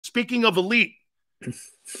Speaking of elite,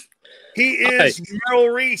 he is Merrill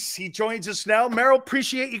Reese. He joins us now. Merrill,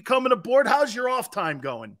 appreciate you coming aboard. How's your off time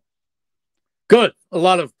going? Good. A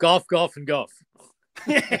lot of golf.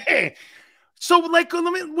 So, like,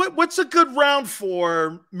 what's a good round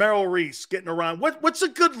for Merrill Reese getting around? What's a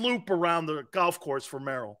good loop around the golf course for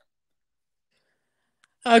Merrill?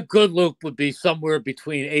 A good loop would be somewhere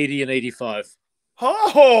between 80 and 85.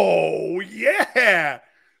 Oh, yeah.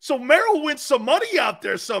 So Merrill wins some money out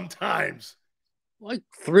there sometimes. Like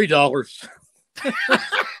 $3.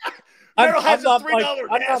 Merrill has a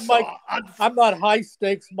 $3 I'm not high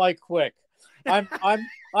stakes Mike Quick. I'm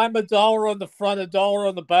 $1 on the front, $1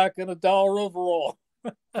 on the back, and $1 overall.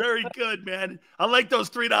 Very good, man. I like those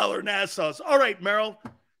 $3 Nassau's. All right, Merrill.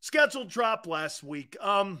 Schedule dropped last week.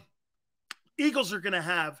 Eagles are going to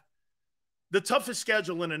have the toughest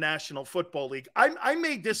schedule in the National Football League. I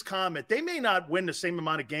made this comment. They may not win the same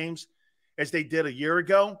amount of games as they did a year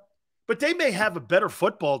ago, but they may have a better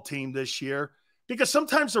football team this year because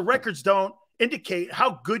sometimes the records don't indicate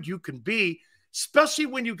how good you can be, especially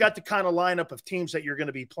when you got the kind of lineup of teams that you're going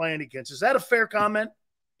to be playing against. Is that a fair comment?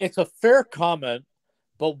 It's a fair comment,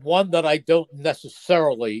 but one that I don't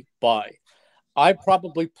necessarily buy. I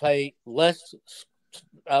probably pay less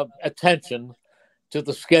attention to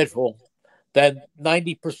the schedule than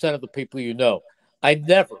 90% of the people you know. I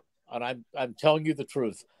never, and I'm telling you the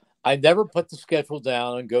truth, I never put the schedule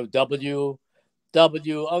down and go W,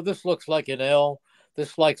 oh, this looks like an L,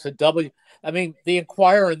 this likes a W. I mean, the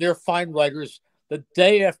Inquirer and their fine writers, the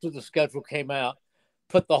day after the schedule came out,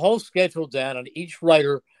 put the whole schedule down, and each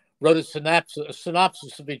writer wrote a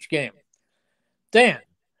synopsis of each game. Dan,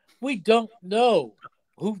 we don't know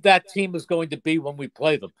who that team is going to be when we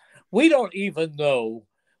play them. We don't even know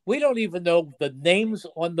the names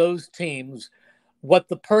on those teams, what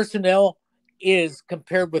the personnel is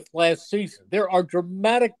compared with last season. There are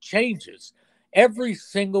dramatic changes every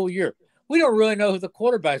single year. We don't really know who the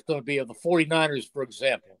quarterback's going to be of the 49ers, for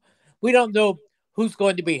example. We don't know who's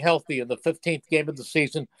going to be healthy in the 15th game of the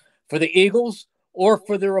season for the Eagles or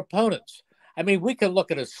for their opponents. I mean, we can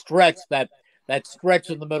look at a stretch, that stretch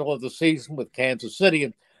in the middle of the season with Kansas City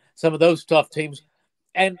and some of those tough teams.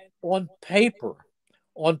 And on paper,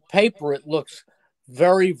 it looks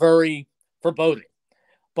very, very foreboding.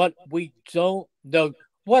 But we don't know.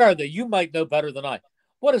 What are they? You might know better than I.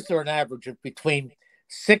 What is there an average of between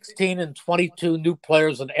 16 and 22 new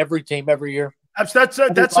players on every team every year? That's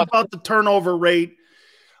about the turnover rate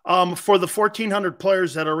for the 1,400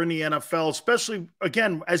 players that are in the NFL, especially,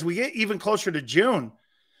 again, as we get even closer to June.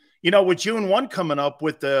 You know, with June 1 coming up,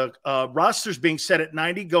 with the rosters being set at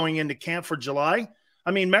 90 going into camp for July,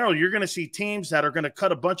 I mean, Merrill, you're going to see teams that are going to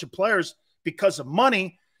cut a bunch of players because of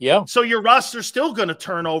money. Yeah. So your roster's still going to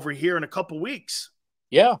turn over here in a couple weeks.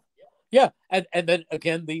 Yeah. Yeah. And then,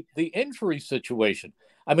 again, the injury situation.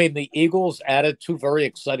 I mean, the Eagles added 2 very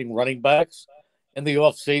exciting running backs in the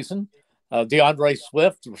offseason, DeAndre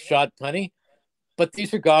Swift, Rashad Penny. But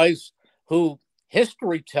these are guys who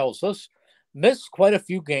history tells us missed quite a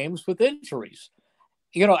few games with injuries.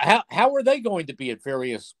 You know, how are they going to be at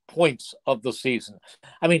various points of the season?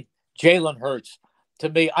 I mean, Jalen Hurts, to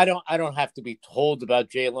me, I don't have to be told about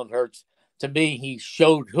Jalen Hurts. To me, he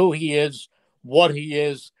showed who he is, what he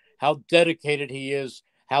is, how dedicated he is,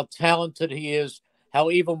 how talented he is, how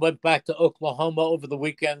he even went back to Oklahoma over the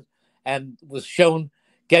weekend and was shown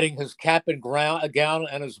getting his cap and gown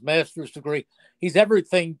and his master's degree. He's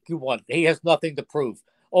everything you want. He has nothing to prove,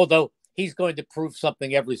 although he's going to prove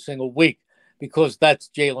something every single week because that's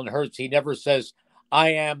Jalen Hurts. He never says, I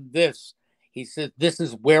am this. He says, this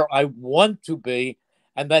is where I want to be,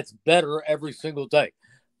 and that's better every single day.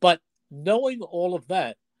 But knowing all of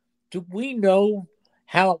that, do we know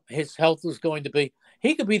how his health is going to be?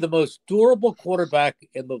 He could be the most durable quarterback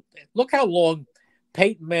in the – look how long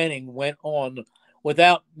Peyton Manning went on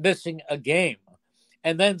without missing a game.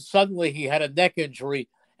 And then suddenly he had a neck injury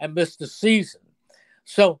and missed the season.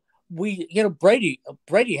 So Brady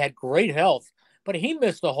had great health, but he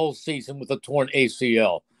missed the whole season with a torn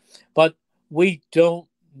ACL. But we don't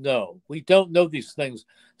know. We don't know these things.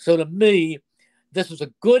 So to me, this is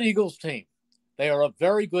a good Eagles team. They are a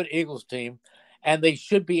very good Eagles team, and they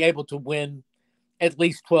should be able to win at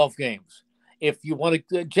least 12 games. If you want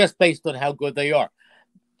to, just based on how good they are.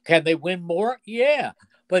 Can they win more? Yeah.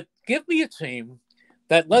 But give me a team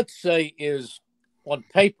that, let's say, is on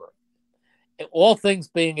paper, all things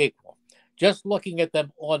being equal, just looking at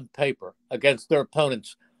them on paper against their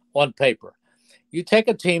opponents on paper. You take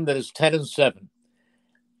a team that is 10-7.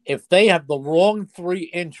 If they have the wrong 3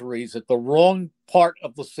 injuries at the wrong part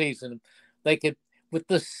of the season, they could, with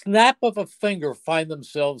the snap of a finger, find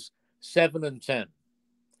themselves 7-10.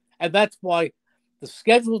 And that's why the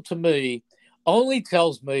schedule to me only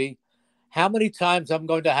tells me how many times I'm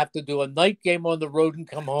going to have to do a night game on the road and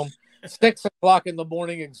come home 6 o'clock in the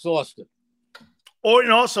morning exhausted.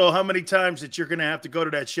 And also how many times that you're going to have to go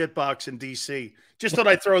to that shit box in D.C. Just thought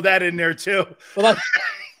I'd throw that in there too. Well,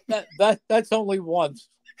 that's only once.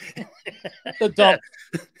 The dump.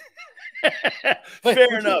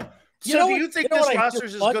 Fair enough. You So know do what- you think you know this what I roster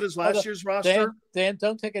is just as good as last year's roster? Dan,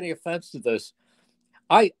 don't take any offense to this.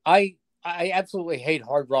 I absolutely hate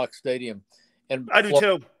Hard Rock Stadium. And I do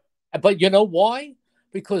too. But you know why?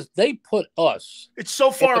 Because they put us. It's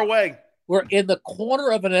so far away. We're in the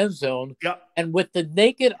corner of an end zone. Yep. And with the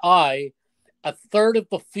naked eye, a third of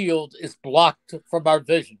the field is blocked from our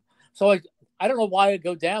vision. So I don't know why I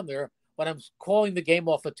go down there when I'm calling the game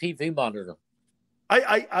off a TV monitor.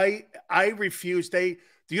 I refuse. The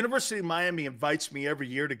University of Miami invites me every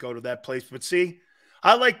year to go to that place. But see,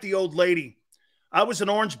 I like the old lady. I was an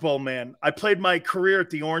Orange Bowl man. I played my career at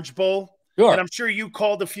the Orange Bowl. Sure. And I'm sure you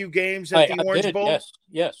called a few games at the Orange Bowl.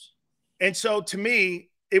 Yes. And so to me,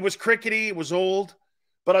 it was crickety. It was old.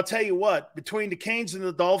 But I'll tell you what, between the Canes and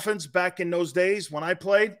the Dolphins back in those days when I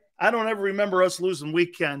played, I don't ever remember us losing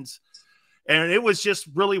weekends. And it was just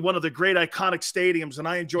really one of the great iconic stadiums. And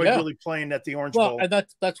I enjoyed really playing at the Orange Bowl. And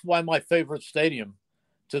that's why my favorite stadium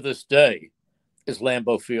to this day is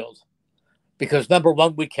Lambeau Field. Because number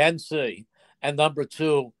one, we can see. And number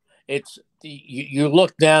two, it's you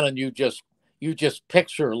look down and you just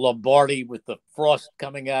picture Lombardi with the frost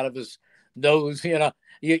coming out of his nose. You know,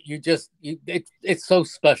 it's so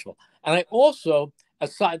special. And I also,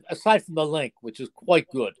 aside from the link, which is quite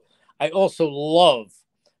good, I also love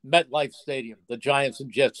MetLife Stadium, the Giants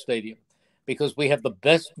and Jets Stadium, because we have the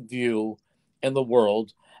best view in the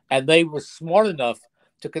world. And they were smart enough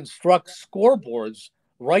to construct scoreboards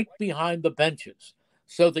right behind the benches,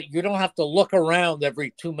 so that you don't have to look around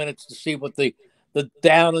every 2 minutes to see what the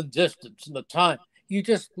down and distance and the time. You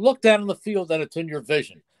just look down in the field and it's in your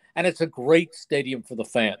vision. And it's a great stadium for the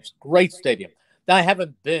fans. Great stadium. Now, I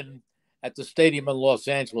haven't been at the stadium in Los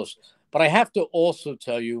Angeles, but I have to also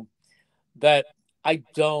tell you that I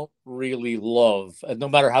don't really love, and no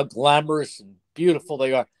matter how glamorous and beautiful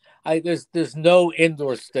they are, there's no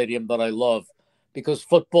indoor stadium that I love, because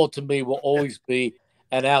football to me will always be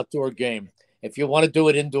an outdoor game. If you want to do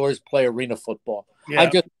it indoors, play arena football.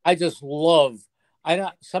 Yeah. I just love.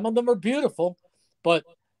 Some of them are beautiful, but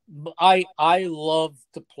I love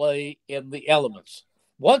to play in the elements.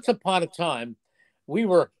 Once upon a time, we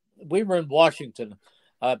were in Washington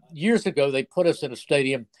years ago. They put us in a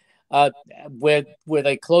stadium where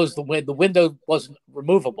they closed the window. The window wasn't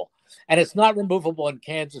removable, and it's not removable in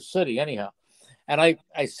Kansas City anyhow. And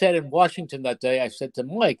I said in Washington that day, I said to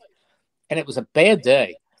Mike, and it was a bad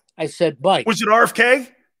day. I said, Mike. Was it RFK?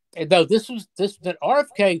 No, this at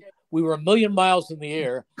RFK. We were a million miles in the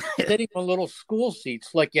air, sitting on little school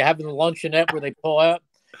seats like you have in the luncheonette where they pull out.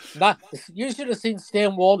 You should have seen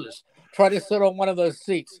Stan Walters try to sit on one of those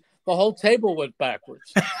seats. The whole table went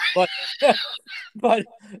backwards. But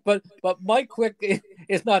Mike Quick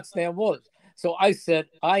is not Stan Walters. So I said,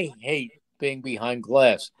 I hate being behind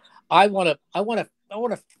glass. I want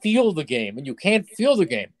to feel the game, and you can't feel the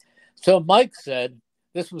game. So Mike said,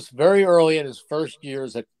 this was very early in his first year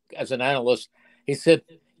as an analyst. He said,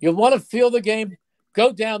 you want to feel the game?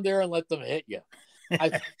 Go down there and let them hit you.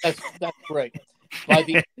 That's great. By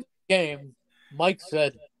the end of the game, Mike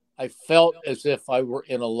said, I felt as if I were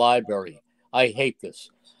in a library. I hate this.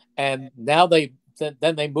 And now they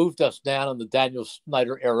moved us down in the Daniel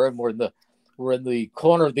Snyder era, and we're in the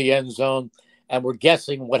corner of the end zone, and we're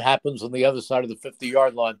guessing what happens on the other side of the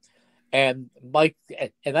 50-yard line. And Mike,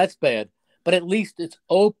 and that's bad, but at least it's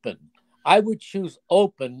open. I would choose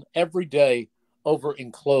open every day over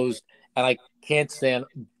enclosed, and I can't stand.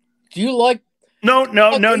 Do you like? No.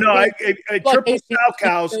 I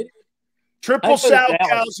triple sow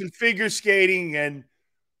cows and figure skating and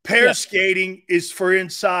pair skating is for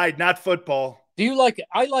inside, not football. Do you like?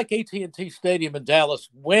 I like AT&T Stadium in Dallas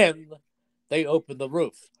when they open the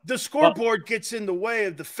roof. The scoreboard gets in the way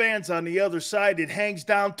of the fans on the other side. It hangs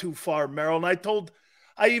down too far, Merrill. And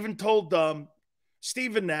I even told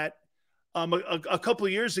Stephen that a couple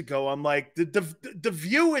of years ago. I'm like, the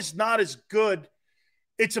view is not as good.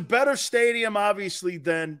 It's a better stadium, obviously,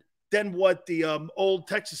 than what the old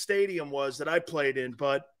Texas Stadium was that I played in.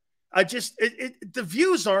 But the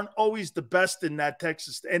views aren't always the best in that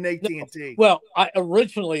Texas and AT&T. Well,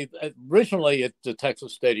 originally at the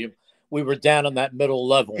Texas Stadium, we were down on that middle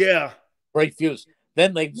level. Yeah. Great views.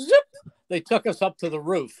 Then they took us up to the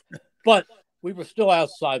roof, but we were still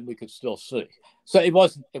outside and we could still see. So it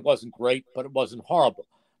wasn't great, but it wasn't horrible.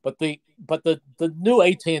 But the new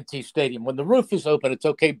AT&T Stadium, when the roof is open, it's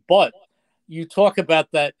okay. But you talk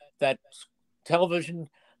about that television,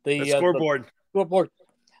 The the scoreboard. scoreboard.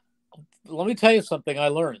 Let me tell you something I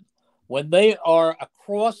learned. When they are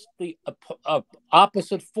across the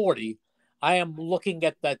opposite 40, I am looking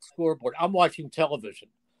at that scoreboard. I'm watching television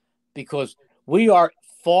because we are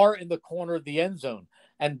far in the corner of the end zone.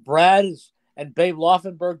 And Babe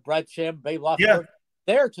Laufenberg, Brad Sham, Babe Yeah. Laufenberg,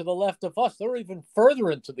 they're to the left of us. They're even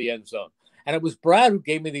further into the end zone. And it was Brad who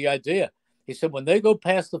gave me the idea. He said, when they go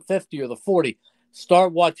past the 50 or the 40,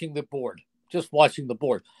 start watching the board, just watching the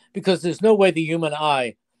board, because there's no way the human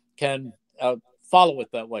eye can follow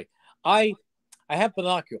it that way. I have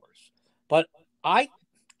binoculars, but I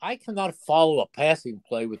cannot follow a passing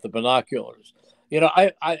play with the binoculars.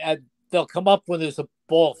 They'll come up when there's a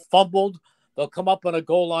ball fumbled. They'll come up on a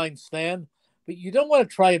goal line stand, but you don't want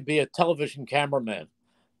to try and be a television cameraman.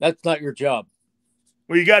 That's not your job.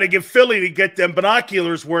 Well, you got to get Philly to get them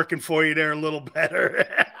binoculars working for you there a little better.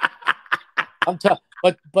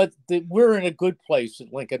 We're in a good place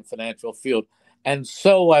at Lincoln Financial Field, and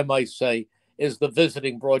so I might say is the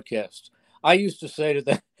visiting broadcast. I used to say to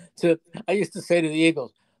the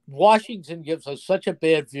Eagles, Washington gives us such a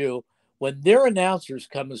bad view. When their announcers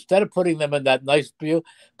come, instead of putting them in that nice view,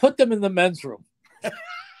 put them in the men's room.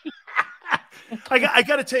 I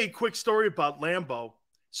got to tell you a quick story about Lambeau.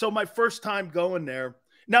 So my first time going there.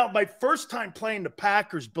 Now, my first time playing the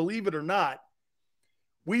Packers, believe it or not,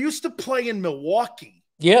 we used to play in Milwaukee.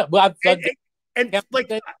 Yeah. Well,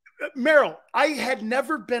 Merrill, I had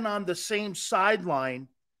never been on the same sideline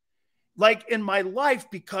like in my life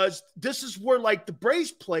because this is where like the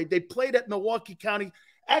Braves played. They played at Milwaukee County.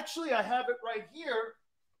 Actually, I have it right here.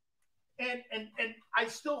 And I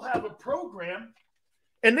still have a program.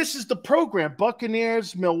 And this is the program,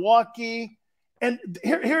 Buccaneers, Milwaukee. And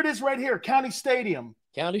here it is right here, County Stadium.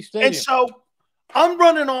 County Stadium. And so I'm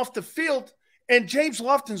running off the field, and James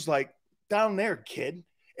Lofton's like, down there, kid.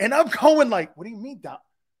 And I'm going like, what do you mean down?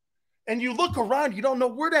 And you look around, you don't know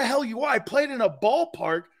where the hell you are. I played in a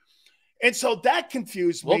ballpark. And so that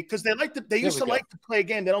confused me because they used to like to play a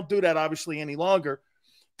game. They don't do that, obviously, any longer.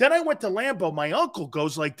 Then I went to Lambeau. My uncle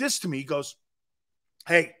goes like this to me. He goes,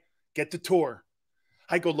 hey, get the tour.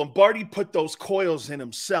 I go, Lombardi put those coils in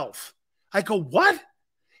himself. I go, what?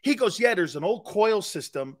 He goes, yeah, there's an old coil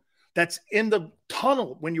system that's in the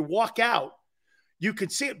tunnel. When you walk out, you can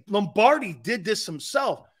see it. Lombardi did this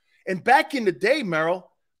himself. And back in the day, Merrill,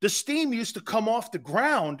 the steam used to come off the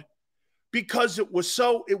ground because it was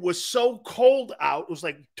so cold out. It was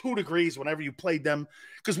like 2 degrees whenever you played them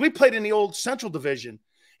because we played in the old Central Division.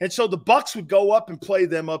 And so the Bucks would go up and play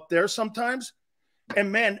them up there sometimes.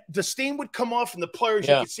 And, man, the steam would come off and the players,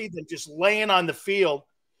 you could see them just laying on the field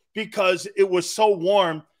because it was so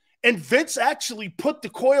warm. And Vince actually put the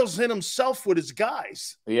coils in himself with his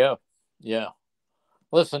guys. Yeah, yeah.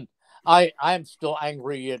 Listen, I'm still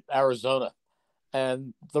angry at Arizona.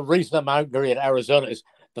 And the reason I'm angry at Arizona is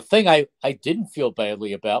the thing I didn't feel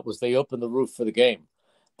badly about was they opened the roof for the game,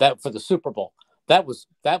 that for the Super Bowl. That was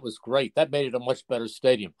great. That made it a much better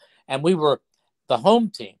stadium. And we were the home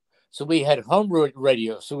team. So we had home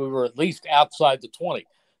radio. So we were at least outside the 20.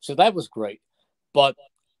 So that was great. But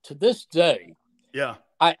to this day, yeah,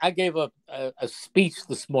 I gave a speech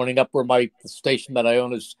this morning up where the station that I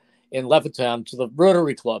own is in Levittown to the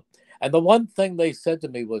Rotary Club. And the one thing they said to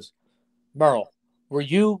me was, Merrill, were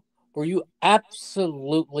you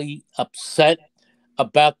absolutely upset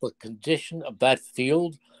about the condition of that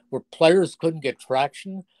field where players couldn't get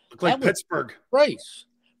traction? Looked like Pittsburgh. Race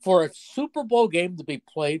for a Super Bowl game to be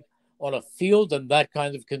played on a field in that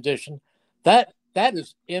kind of condition, that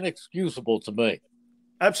is inexcusable to me.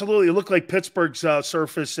 Absolutely. It looked like Pittsburgh's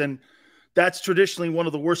surface, and that's traditionally one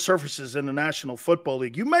of the worst surfaces in the National Football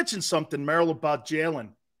League. You mentioned something, Merrill, about Jalen.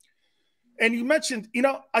 And you mentioned,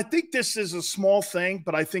 I think this is a small thing,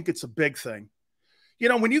 but I think it's a big thing.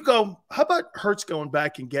 When you go, how about Hurts going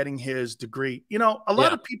back and getting his degree? A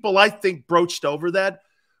lot of people, I think, broached over that,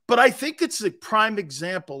 but I think it's a prime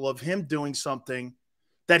example of him doing something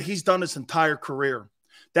that he's done his entire career.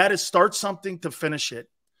 That is start something to finish it.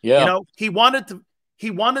 Yeah. He wanted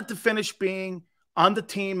to finish being on the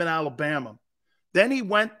team in Alabama. Then he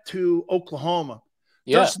went to Oklahoma.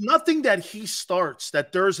 Yeah. There's nothing that he starts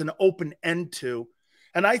that there's an open end to.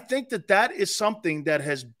 And I think that is something that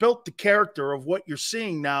has built the character of what you're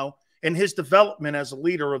seeing now in his development as a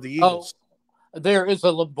leader of the Eagles. There is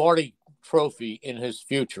a Lombardi trophy in his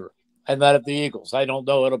future, and that of the Eagles. I don't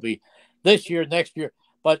know. It'll be this year, next year.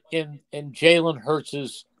 But in Jalen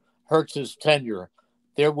Hurts' tenure,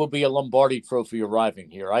 there will be a Lombardi trophy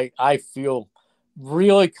arriving here. I feel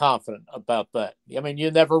really confident about that. I mean,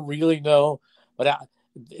 you never really know, but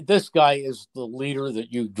this guy is the leader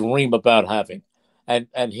that you dream about having,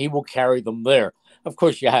 and he will carry them there. Of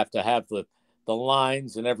course, you have to have the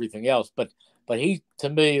lines and everything else, but he, to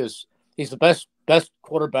me, he's the best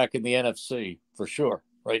quarterback in the NFC for sure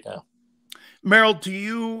right now. Merrill, do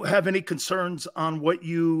you have any concerns on what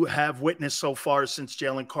you have witnessed so far since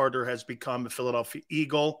Jalen Carter has become a Philadelphia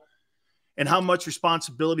Eagle? And how much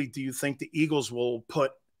responsibility do you think the Eagles will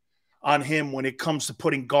put on him when it comes to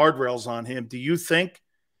putting guardrails on him? Do you think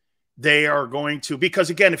they are going to?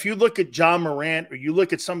 Because, again, if you look at John Morant or you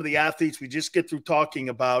look at some of the athletes we just get through talking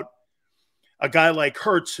about, a guy like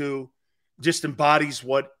Hurts who just embodies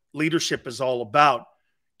what leadership is all about,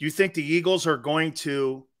 do you think the Eagles are going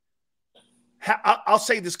to I'll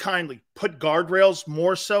say this kindly, put guardrails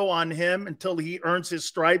more so on him until he earns his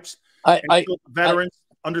stripes until the veterans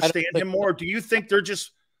understand him more? Do you think they're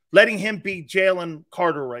just letting him be Jalen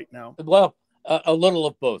Carter right now? Well, a little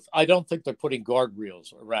of both. I don't think they're putting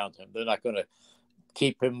guardrails around him. They're not going to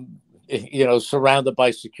keep him, surrounded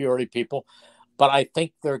by security people. But I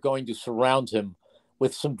think they're going to surround him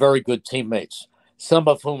with some very good teammates, some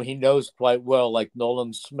of whom he knows quite well, like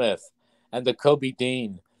Nolan Smith and the Kobe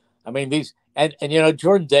Dean. I mean, and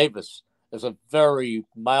Jordan Davis is a very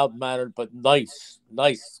mild-mannered but nice,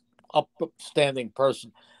 upstanding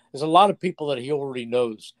person. There's a lot of people that he already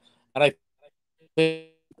knows, and I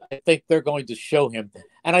think they're going to show him.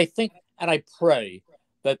 And I pray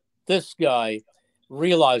that this guy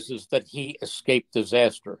realizes that he escaped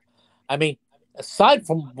disaster. I mean, aside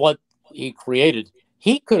from what he created,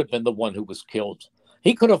 he could have been the one who was killed.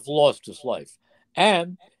 He could have lost his life,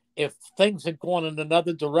 and if things had gone in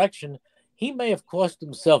another direction, he may have cost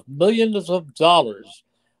himself millions of dollars.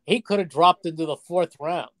 He could have dropped into the fourth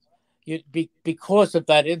round because of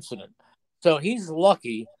that incident. So he's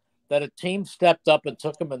lucky that a team stepped up and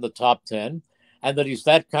took him in the top 10 and that he's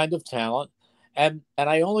that kind of talent. And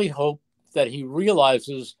I only hope that he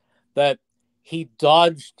realizes that he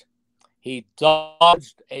dodged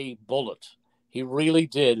a bullet. He really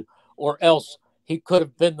did, or else he could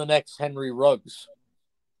have been the next Henry Ruggs.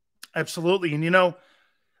 Absolutely. And,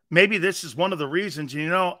 maybe this is one of the reasons,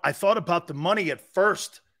 I thought about the money at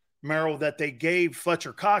first, Merrill, that they gave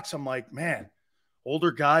Fletcher Cox. I'm like, man,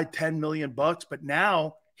 older guy, $10 million. But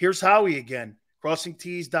now here's Howie again, crossing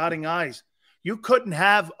T's, dotting I's. You couldn't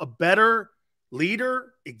have a better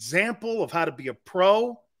leader, example of how to be a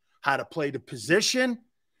pro, how to play the position.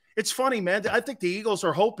 It's funny, man. I think the Eagles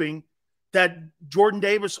are hoping that Jordan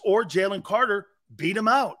Davis or Jalen Carter beat him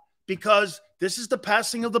out because this is the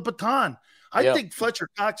passing of the baton. I think Fletcher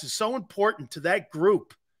Cox is so important to that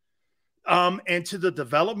group and to the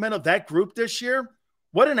development of that group this year.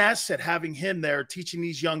 What an asset having him there teaching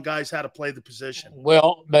these young guys how to play the position.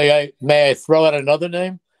 Well, may I throw out another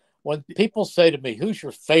name? When people say to me, who's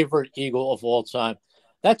your favorite Eagle of all time?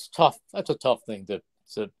 That's tough. That's a tough thing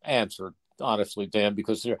to answer, honestly, Dan,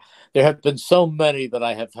 because there have been so many that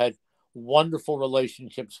I have had wonderful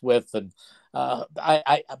relationships with. And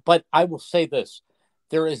but I will say this.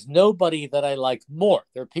 There is nobody that I like more.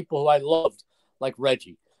 There are people who I loved, like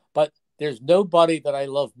Reggie, but there's nobody that I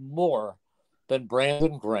love more than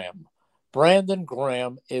Brandon Graham. Brandon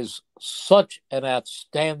Graham is such an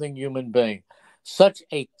outstanding human being, such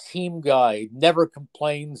a team guy, never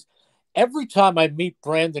complains. Every time I meet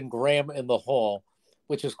Brandon Graham in the hall,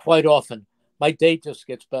 which is quite often, my day just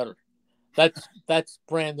gets better. That's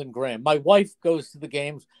Brandon Graham. My wife goes to the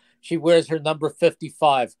games. She wears her number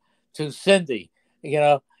 55 to Cindy.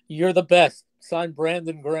 You're the best. Signed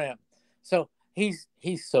Brandon Graham. So he's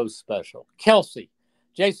so special.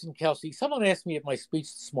 Jason Kelce. Someone asked me at my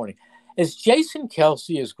speech this morning, is Jason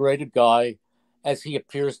Kelce as great a guy as he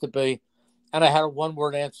appears to be? And I had a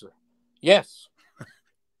one-word answer. Yes.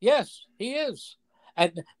 Yes, he is.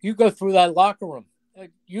 And you go through that locker room,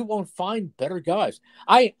 you won't find better guys.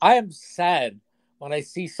 I am sad when I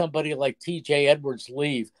see somebody like TJ Edwards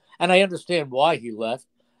leave, and I understand why he left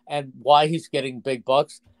and why he's getting big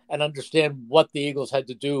bucks and understand what the Eagles had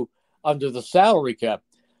to do under the salary cap.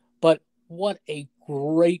 But what a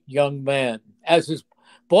great young man. As is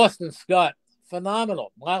Boston Scott,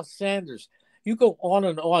 phenomenal. Miles Sanders. You go on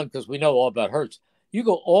and on because we know all about Hurts. You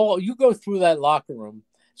go through that locker room.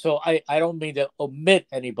 So I don't mean to omit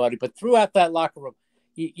anybody, but throughout that locker room,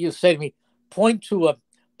 you say to me, point to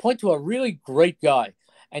a really great guy,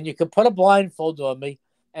 and you can put a blindfold on me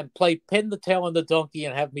and play pin the tail on the donkey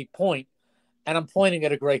and have me point, and I'm pointing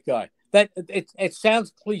at a great guy. That it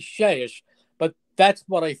sounds cliche-ish, but that's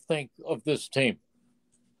what I think of this team.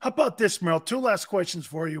 How about this, Merrill? Two last questions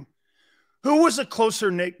for you. Who was a closer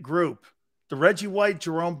knit group? The Reggie White,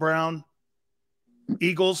 Jerome Brown,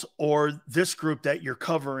 Eagles or this group that you're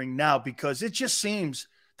covering now? Because it just seems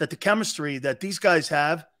that the chemistry that these guys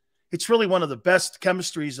have, it's really one of the best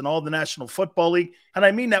chemistries in all the National Football League. And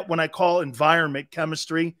I mean that when I call environment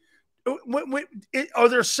chemistry. Are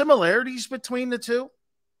there similarities between the two?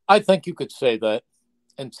 I think you could say that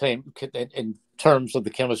in terms of the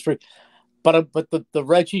chemistry. But the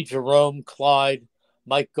Reggie, Jerome, Clyde,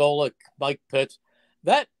 Mike Golick, Mike Pitts,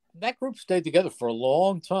 that group stayed together for a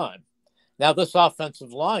long time. Now this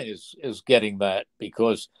offensive line is getting that,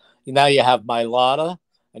 because now you have Mailata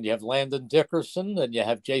and you have Landon Dickerson and you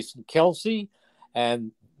have Jason Kelsey,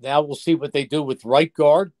 and now we'll see what they do with right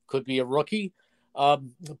guard. Could be a rookie, but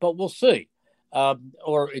we'll see.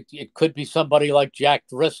 Or it could be somebody like Jack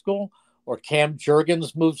Driscoll or Cam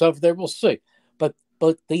Jurgens moves over there. We'll see.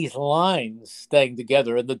 But these lines staying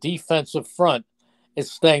together and the defensive front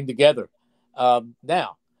is staying together.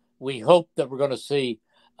 Now, we hope that we're going to see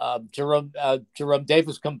Jerome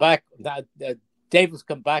Davis come back. Jordan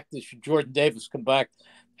Davis come back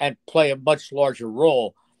and play a much larger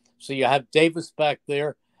role. So you have Davis back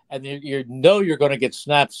there, and you're going to get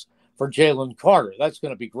snaps for Jalen Carter. That's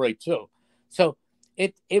going to be great too. So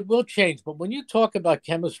it will change. But when you talk about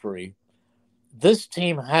chemistry, this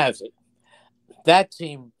team has it. That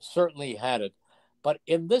team certainly had it. But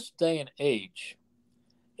in this day and age,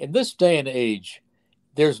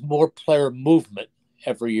 there's more player movement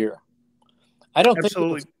every year. I don't think there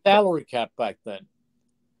was a salary cap back then.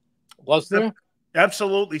 Was there?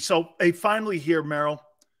 Absolutely. So, finally here, Merrill,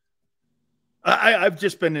 I've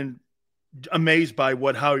just been amazed by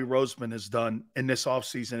what Howie Roseman has done in this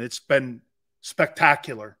offseason. It's been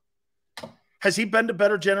spectacular. Has he been the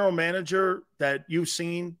better general manager that you've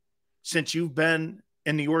seen since you've been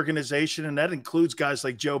in the organization? And that includes guys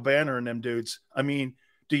like Joe Banner and them dudes. I mean,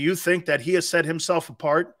 do you think that he has set himself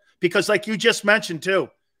apart? Because like you just mentioned too,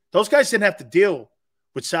 those guys didn't have to deal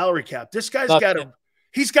with salary cap. This guy's they've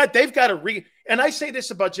got to and I say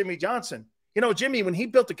this about Jimmy Johnson. You know, Jimmy, when he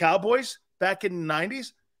built the Cowboys back in the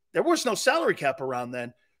 90s, there was no salary cap around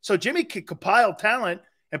then. So Jimmy could compile talent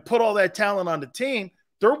and put all that talent on the team.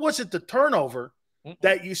 There wasn't the turnover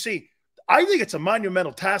that you see. I think it's a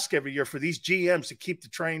monumental task every year for these GMs to keep the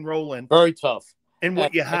train rolling. Very tough. And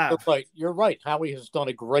what you have. You're right. Howie has done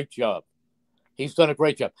a great job. He's done a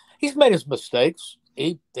great job. He's made his mistakes.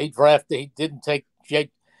 He didn't take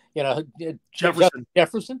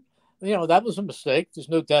Jefferson. You know, that was a mistake. There's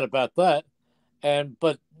no doubt about that.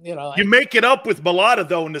 But you make it up with Mailata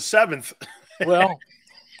though in the 7th. Well,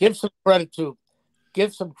 give some credit to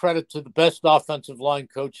the best offensive line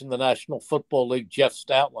coach in the National Football League, Jeff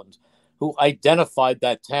Stoutland, who identified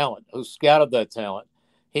that talent, who scouted that talent.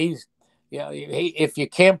 If you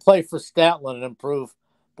can't play for Stoutland and improve,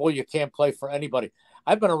 boy, you can't play for anybody.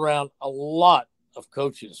 I've been around a lot of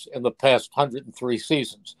coaches in the past 103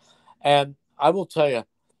 seasons, and I will tell you,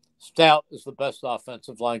 Stout is the best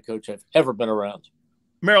offensive line coach I've ever been around.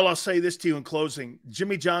 Merrill, I'll say this to you in closing.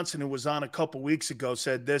 Jimmy Johnson, who was on a couple weeks ago,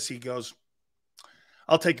 said this. He goes,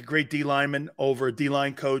 I'll take a great D lineman over a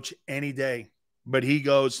D-line coach any day. But he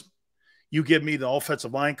goes, you give me the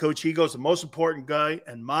offensive line coach. He goes, the most important guy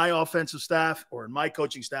in my offensive staff or in my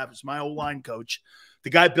coaching staff is my O-line coach.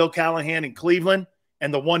 The guy, Bill Callahan in Cleveland,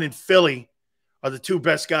 and the one in Philly are the two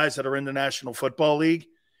best guys that are in the National Football League.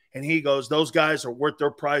 And he goes, those guys are worth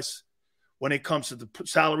their price when it comes to the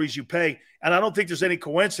salaries you pay. And I don't think there's any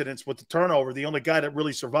coincidence with the turnover. The only guy that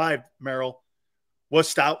really survived, Merrill,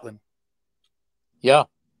 was Stoutland. Yeah.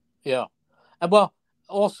 And well,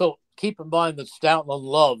 also keep in mind that Stoutland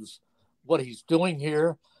loves what he's doing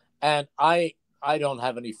here. And I don't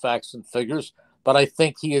have any facts and figures, but I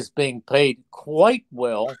think he is being paid quite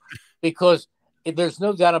well, because there's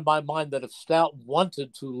no doubt in my mind that if Stout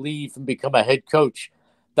wanted to leave and become a head coach,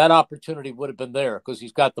 that opportunity would have been there, because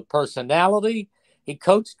he's got the personality. He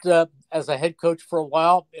coached as a head coach for a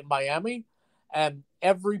while in Miami, and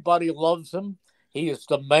everybody loves him. He is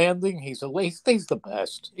demanding. He's the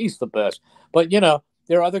best. He's the best. But there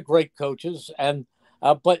are other great coaches, and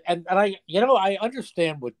I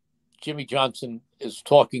understand what Jimmy Johnson is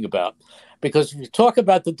talking about, because if you talk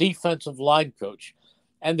about the defensive line coach,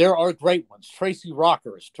 and there are great ones. Tracy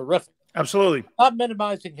Rocker is terrific. Absolutely. Not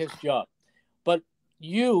minimizing his job, but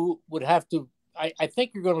you would have to, I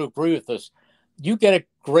think you're going to agree with this. You get a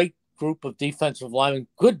great group of defensive linemen,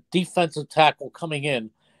 good defensive tackle coming in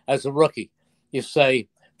as a rookie. You say,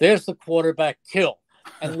 there's the quarterback, kill,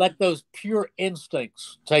 and let those pure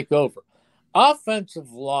instincts take over.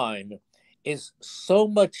 Offensive line is so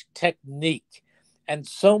much technique and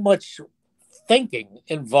so much thinking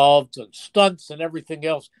involved, and stunts and everything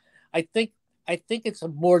else. I think it's a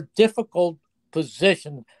more difficult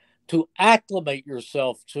position to acclimate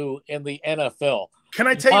yourself to in the NFL. Can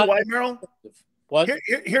I tell you why, Merrill? What?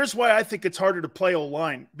 Here's why I think it's harder to play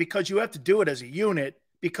O-line, because you have to do it as a unit.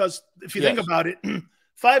 Because if you think about it,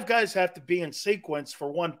 5 guys have to be in sequence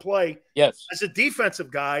for one play. Yes. As a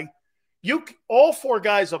defensive guy, all 4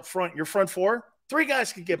 guys up front, your front 4, 3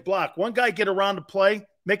 guys can get blocked. 1 guy get around the play,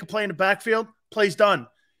 make a play in the backfield, play's done.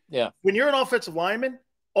 Yeah. When you're an offensive lineman,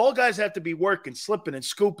 all guys have to be working, slipping and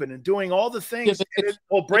scooping and doing all the things. It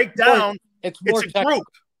will break down. It's a group.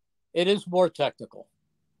 It is more technical.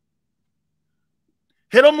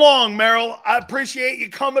 Hit them long, Merrill. I appreciate you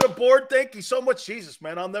coming aboard. Thank you so much. Jesus,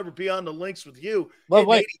 man, I'll never be on the links with you. Well,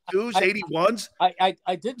 wait, 82s, 81s.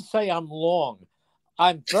 I didn't say I'm long.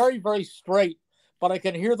 I'm very, very straight, but I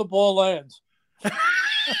can hear the ball lands.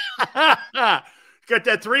 Got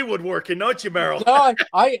that 3-wood working, don't you, Merrill? No,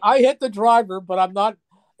 I hit the driver, but I'm not.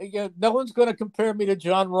 No one's going to compare me to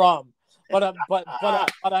John Rahm. But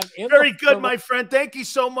I'm in. Very good, my friend. Thank you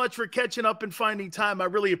so much for catching up and finding time. I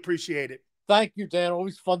really appreciate it. Thank you, Dan.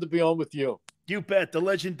 Always fun to be on with you. You bet. The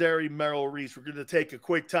legendary Merrill Reese. We're going to take a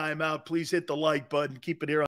quick time out. Please hit the like button. Keep it here on